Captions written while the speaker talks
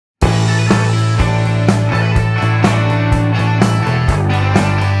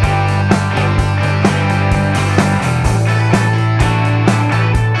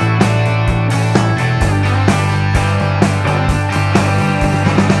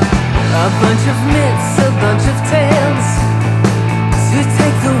A bunch of myths, a bunch of tales, to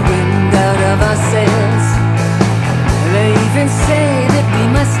take the wind out of our sails. They even say that we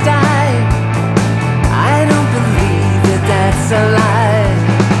must die. I don't believe that that's a lie.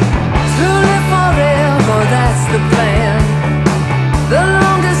 To live forever, that's the plan. The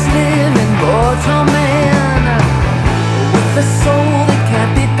longest living mortal man, with a soul that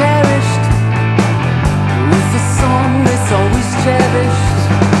can't be perished, with a song that's always cherished.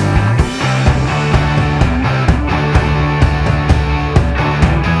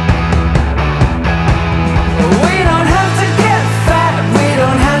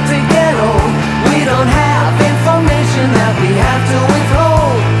 That we have to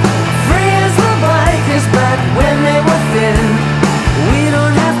withhold. Free as the bikers, but when they were thin, we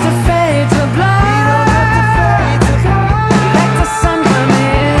don't have to fade to black. Let the sun come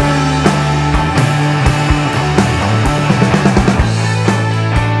in.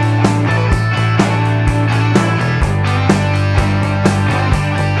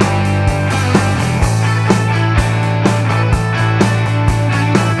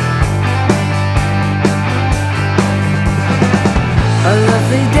 A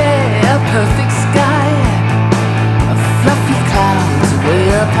lovely day, a perfect sky, a fluffy clouds way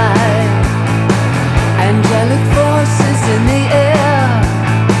up high, angelic voices in the air.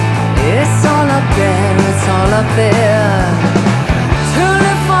 It's all up there, it's all up there. To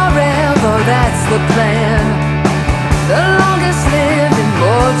live forever, that's the plan. The longest living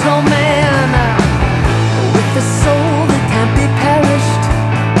mortal man, with a soul that can't be perished,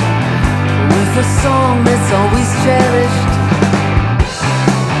 with a song that's always cherished.